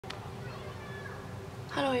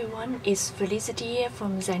Hello everyone, it's Felicity here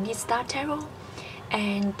from Zenith Star Tarot,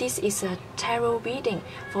 and this is a tarot reading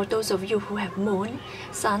for those of you who have moon,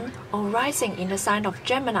 sun or rising in the sign of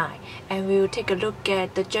Gemini, and we'll take a look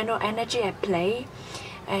at the general energy at play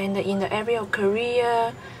and in the area of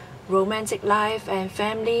career, romantic life and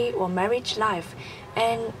family or marriage life,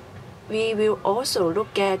 and we will also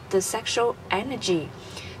look at the sexual energy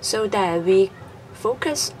so that we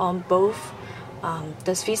focus on both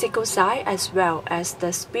the physical side as well as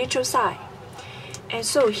the spiritual side. And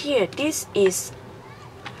so here, this is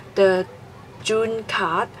the June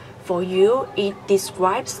card for you. It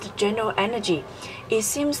describes the general energy. It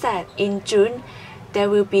seems that in June there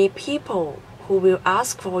will be people who will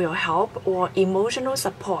ask for your help or emotional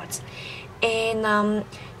support, and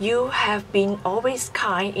you have been always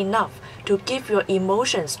kind enough to give your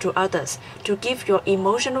emotions to others, to give your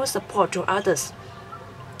emotional support to others.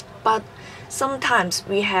 But sometimes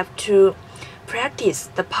we have to practice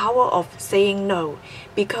the power of saying no,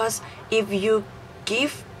 because if you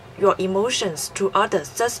give your emotions to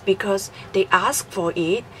others just because they ask for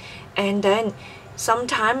it, and then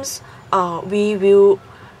sometimes we will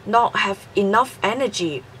not have enough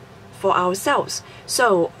energy for ourselves.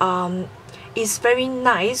 So it's very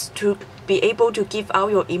nice to be able to give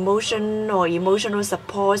out your emotion or emotional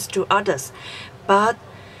support to others, but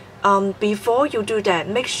before you do that,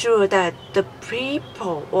 make sure that the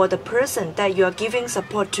people or the person that you are giving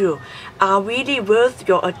support to are really worth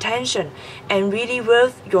your attention and really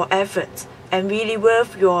worth your efforts and really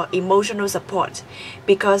worth your emotional support,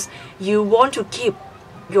 because you want to keep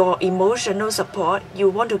your emotional support, you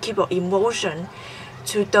want to keep your emotion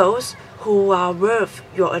to those who are worth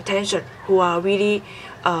your attention, who are really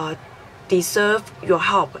deserve your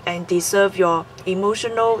help and deserve your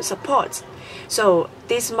emotional support. So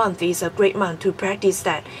this month is a great month to practice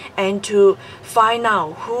that and to find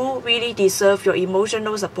out who really deserve your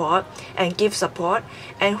emotional support and give support,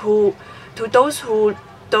 and who, to those who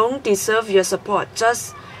don't deserve your support,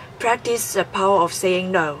 just practice the power of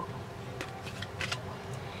saying no.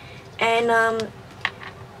 And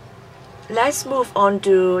let's move on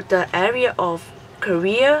to the area of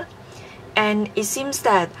career. And it seems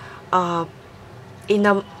that in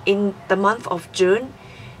the month of June,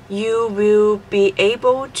 you will be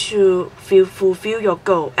able to fulfill your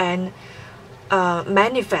goal and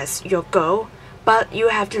manifest your goal, but you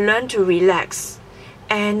have to learn to relax.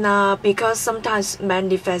 And because sometimes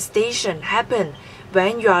manifestation happen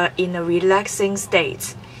when you are in a relaxing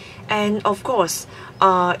state. And of course,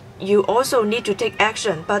 you also need to take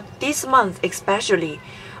action, but this month especially,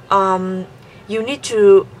 you need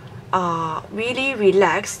to really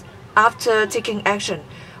relax after taking action,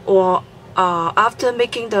 or after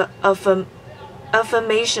making the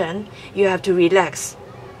affirmation. You have to relax,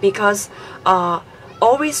 because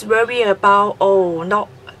always worry about not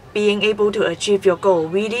being able to achieve your goal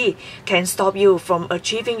really can stop you from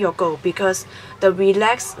achieving your goal, because the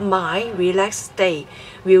relaxed mind, relaxed state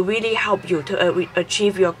will really help you to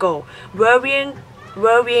achieve your goal. Worrying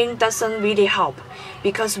doesn't really help,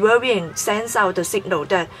 because worrying sends out the signal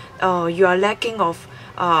that you are lacking of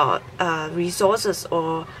resources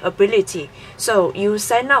or ability. So you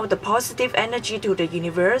send out the positive energy to the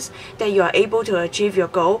universe that you are able to achieve your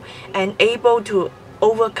goal and able to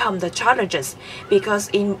overcome the challenges, because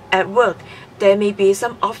at work there may be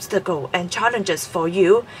some obstacle and challenges for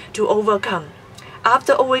you to overcome.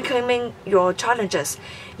 After overcoming your challenges,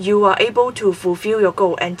 you are able to fulfill your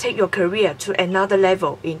goal and take your career to another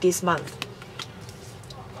level in this month.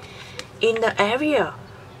 In the area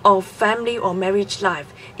of family or marriage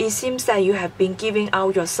life, it seems that you have been giving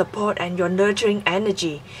out your support and your nurturing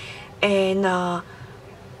energy, and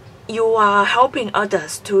you are helping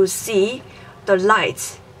others to see the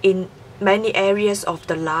light in many areas of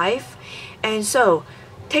the life. And so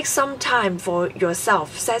take some time for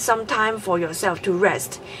yourself, set some time for yourself to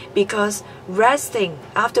rest, because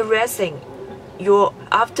after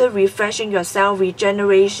refreshing yourself,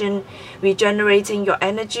 regenerating your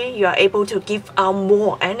energy, you are able to give out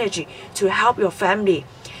more energy to help your family.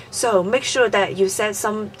 So make sure that you set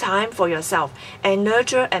some time for yourself and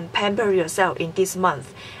nurture and pamper yourself in this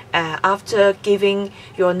month, after giving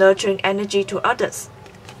your nurturing energy to others.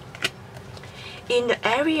 In the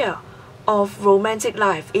area of romantic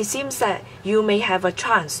life, it seems that you may have a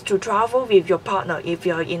chance to travel with your partner if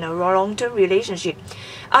you are in a long-term relationship.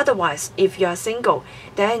 Otherwise, if you are single,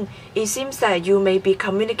 then it seems that you may be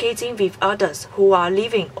communicating with others who are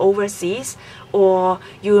living overseas, or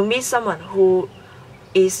you meet someone who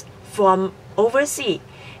is from overseas,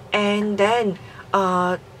 and then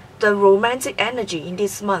the romantic energy in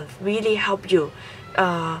this month really help you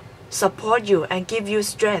support you and give you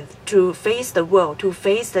strength to face the world, to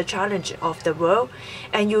face the challenge of the world.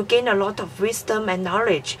 And you gain a lot of wisdom and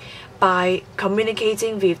knowledge by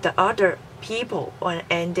communicating with the other people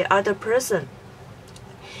and the other person.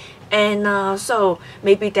 And so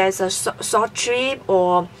maybe there's a short trip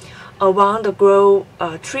or around the globe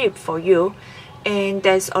trip for you, and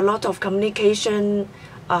there's a lot of communication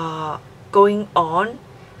going on,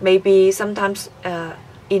 maybe sometimes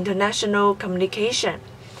international communication.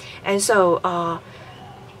 And so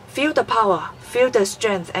feel the power, feel the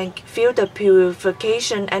strength, and feel the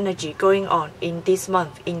purification energy going on in this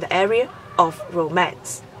month in the area of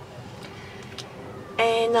romance.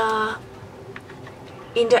 And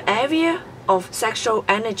in the area of sexual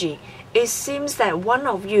energy, it seems that one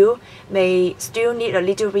of you may still need a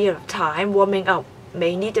little bit of time warming up,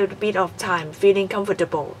 may need a bit of time feeling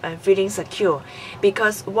comfortable and feeling secure,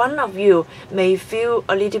 because one of you may feel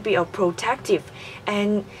a little bit of protective,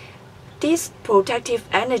 and this protective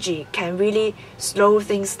energy can really slow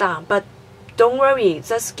things down. But don't worry,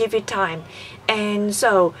 just give it time. And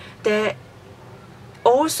so there's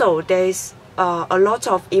a lot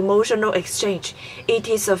of emotional exchange. It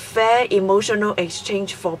is a fair emotional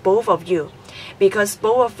exchange for both of you, because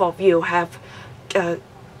both of you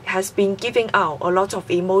has been giving out a lot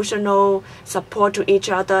of emotional support to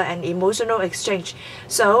each other and emotional exchange.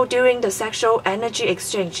 So during the sexual energy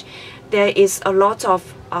exchange, there is a lot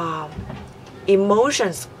of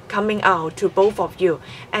emotions coming out to both of you,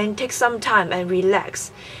 and take some time and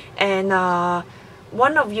relax. And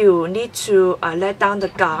one of you need to let down the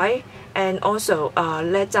guard, and also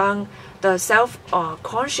let down the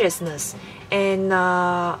self-consciousness, and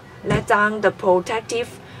let down the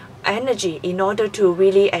protective energy in order to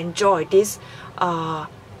really enjoy this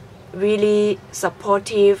really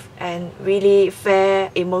supportive and really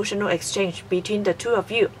fair emotional exchange between the two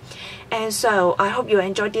of you. And so I hope you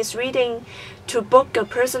enjoyed this reading. To book a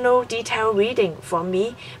personal detailed reading from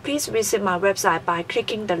me, please visit my website by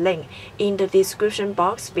clicking the link in the description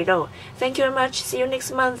box below. Thank you very much. See you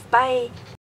next month. Bye.